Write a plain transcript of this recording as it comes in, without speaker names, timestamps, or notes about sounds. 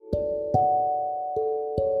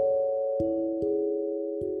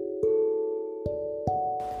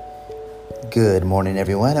Good morning,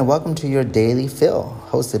 everyone, and welcome to your Daily Phil,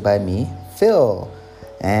 hosted by me, Phil.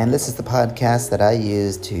 And this is the podcast that I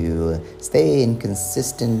use to stay in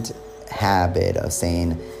consistent habit of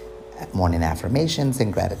saying morning affirmations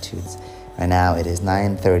and gratitudes. Right now, it is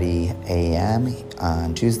 9:30 a.m.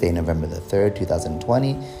 on Tuesday, November the 3rd,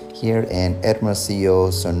 2020, here in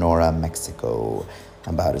Hermosillo, Sonora, Mexico,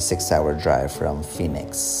 about a 6-hour drive from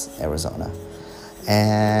Phoenix, Arizona.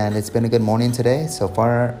 And it's been a good morning today. So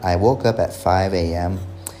far, I woke up at 5 a.m.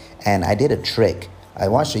 and I did a trick. I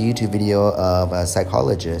watched a YouTube video of a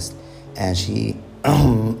psychologist, and she,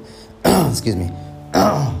 excuse me,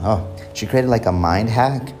 she created like a mind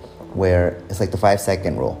hack where it's like the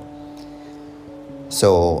 5-second rule.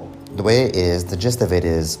 So the way it is, the gist of it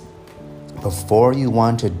is, before you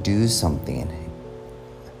want to do something,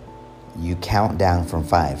 you count down from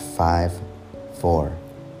 5. 5, 4,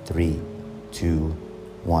 3, 2,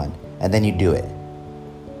 1, and then you do it.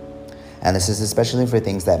 And this is especially for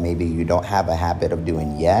things that maybe you don't have a habit of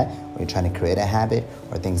doing yet, or you're trying to create a habit,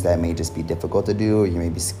 or things that may just be difficult to do, or you may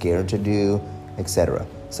be scared to do, etc.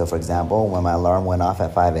 So for example, when my alarm went off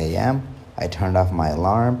at 5 a.m., I turned off my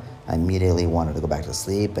alarm. I immediately wanted to go back to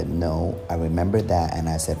sleep, but no, I remembered that, and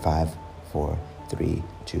I said 5, 4, 3,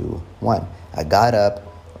 2, 1. I got up,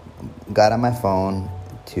 got on my phone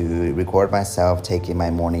to record myself taking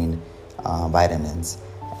my morning vitamins,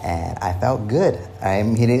 and I felt good. I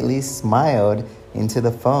immediately smiled into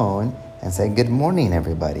the phone and said, "Good morning,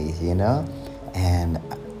 everybody," and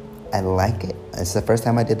I like it. It's the first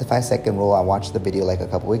time I did the 5-second rule. I watched the video like a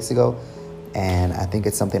couple weeks ago, and I think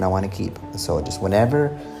it's something I want to keep. So just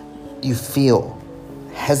whenever you feel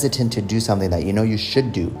hesitant to do something that you know you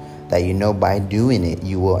should do, that you know by doing it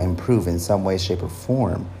you will improve in some way, shape, or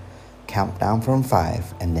form, count down from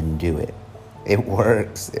 5 and then do it. It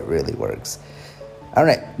works. It really works. All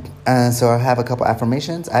right. So I have a couple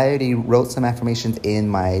affirmations. I already wrote some affirmations in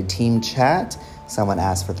my team chat. Someone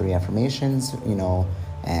asked for 3 affirmations,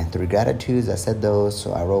 and 3 gratitudes. I said those.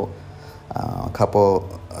 So I wrote a couple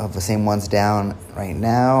of the same ones down right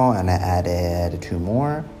now, and I added 2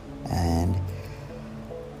 more. And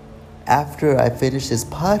after I finish this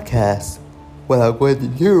podcast, what I'm going to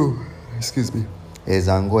do, is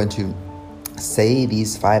I'm going to say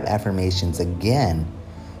these 5 affirmations again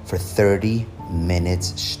for 30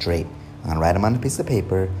 minutes straight. I'm going to write them on a piece of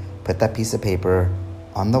paper, put that piece of paper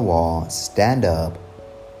on the wall, stand up.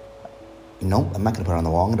 No, I'm not going to put it on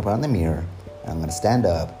the wall. I'm going to put it on the mirror. I'm going to stand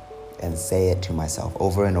up and say it to myself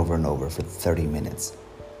over and over and over for 30 minutes.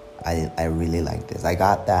 I really like this. I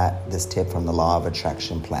got this tip from the Law of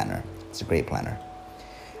Attraction Planner. It's a great planner.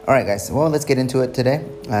 All right, guys. Well, let's get into it today.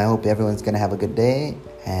 I hope everyone's going to have a good day.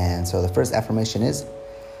 And so the first affirmation is,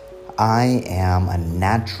 I am a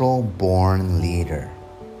natural-born leader.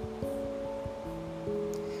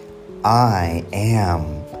 I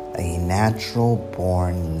am a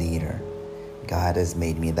natural-born leader. God has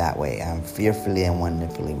made me that way. I am fearfully and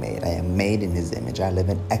wonderfully made. I am made in His image. I live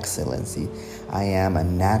in excellency. I am a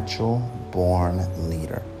natural-born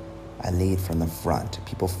leader. I lead from the front.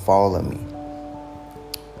 People follow me.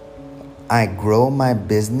 I grow my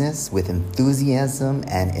business with enthusiasm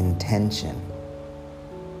and intention.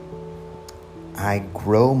 I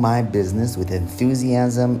grow my business with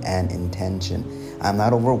enthusiasm and intention. I'm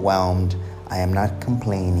not overwhelmed. I am not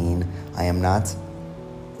complaining. I am not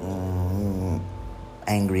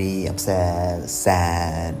angry, upset,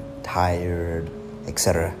 sad, tired,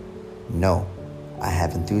 etc. No. I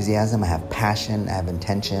have enthusiasm. I have passion. I have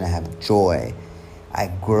intention. I have joy. I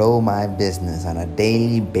grow my business on a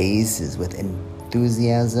daily basis with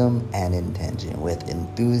enthusiasm and intention.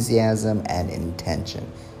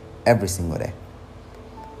 Every single day.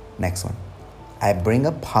 Next one. I bring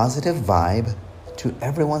a positive vibe to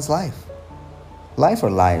everyone's life. Life or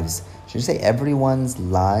lives? Should you say everyone's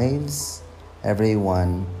lives?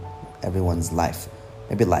 Everyone's life.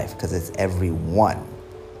 Maybe life, because it's everyone.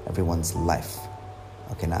 Everyone's life.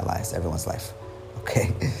 Okay, not lives. Everyone's life.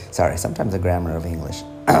 Okay, sorry. Sometimes the grammar of English,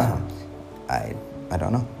 I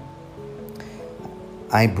don't know.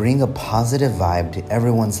 I bring a positive vibe to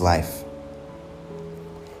everyone's life.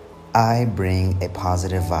 I bring a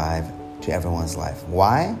positive vibe to everyone's life.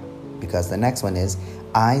 Why? Because the next one is,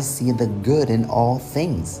 I see the good in all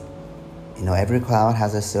things. Every cloud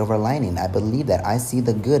has a silver lining. I believe that. I see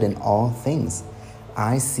the good in all things.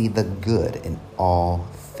 I see the good in all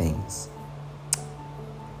things.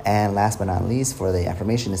 And last but not least, for the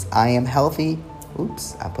affirmation is, I am healthy.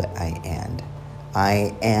 Oops, I put I and.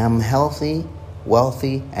 I am healthy,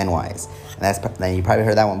 wealthy, and wise. And you probably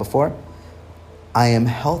heard that one before. I am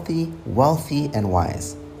healthy, wealthy, and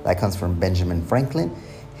wise. That comes from Benjamin Franklin.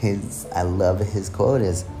 I love his quote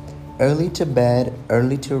is, Early to bed,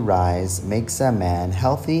 early to rise makes a man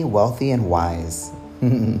healthy, wealthy, and wise.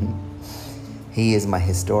 He is my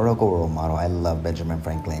historical role model. I love Benjamin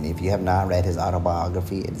Franklin. If you have not read his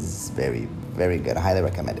autobiography, it is very, very good. I highly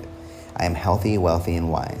recommend it. I am healthy, wealthy, and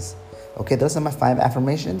wise. Okay, those are my 5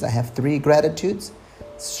 affirmations. I have 3 gratitudes.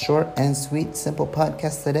 Short and sweet, simple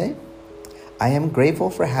podcast today. I am grateful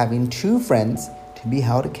for having 2 friends to be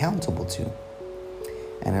held accountable to.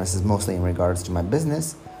 And this is mostly in regards to my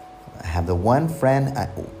business. I have the one friend,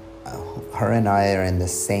 her and I are in the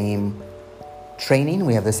same training.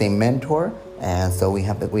 We have the same mentor. And so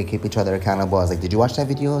we keep each other accountable. I was like, did you watch that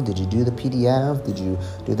video? Did you do the PDF? Did you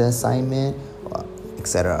do the assignment?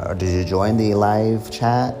 Etc. Or did you join the live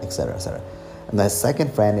chat? Etc. Etc. And the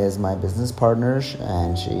second friend is my business partner,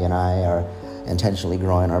 and she and I are intentionally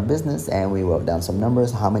growing our business. And we wrote down some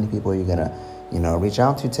numbers. How many people are you gonna, reach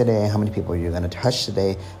out to today? How many people are you gonna touch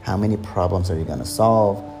today? How many problems are you gonna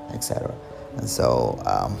solve? Etc. And so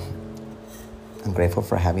I'm grateful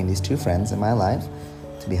for having these 2 friends in my life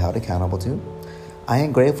to be held accountable to. I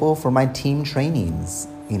am grateful for my team trainings.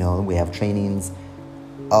 We have trainings.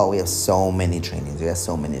 Oh, we have so many trainings.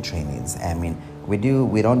 I mean, we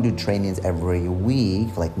don't do trainings every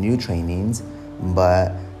week, like new trainings,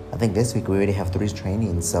 but I think this week we already have 3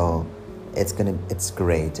 trainings, so it's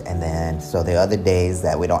great. And then, so the other days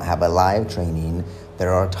that we don't have a live training,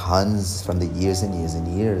 there are tons from the years and years and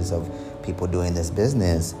years of people doing this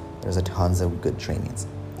business. There's a tons of good trainings.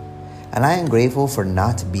 And I am grateful for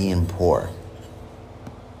not being poor.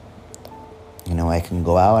 I can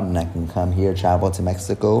go out and I can come here, travel to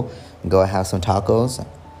Mexico, and go have some tacos.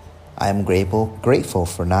 I'm grateful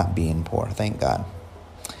for not being poor. Thank God.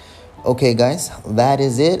 Okay, guys, that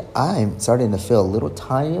is it. I'm starting to feel a little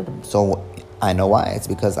tired. So I know why. It's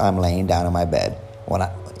because I'm laying down in my bed.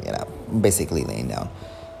 Basically laying down.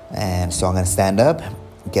 And so I'm going to stand up,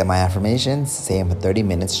 get my affirmations, say them for 30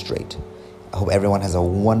 minutes straight. I hope everyone has a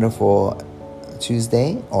wonderful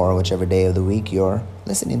Tuesday or whichever day of the week you're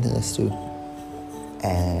listening to this to.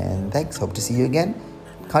 And thanks. Hope to see you again.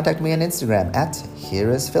 Contact me on Instagram at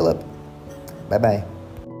HereIsPhilip. Bye-bye.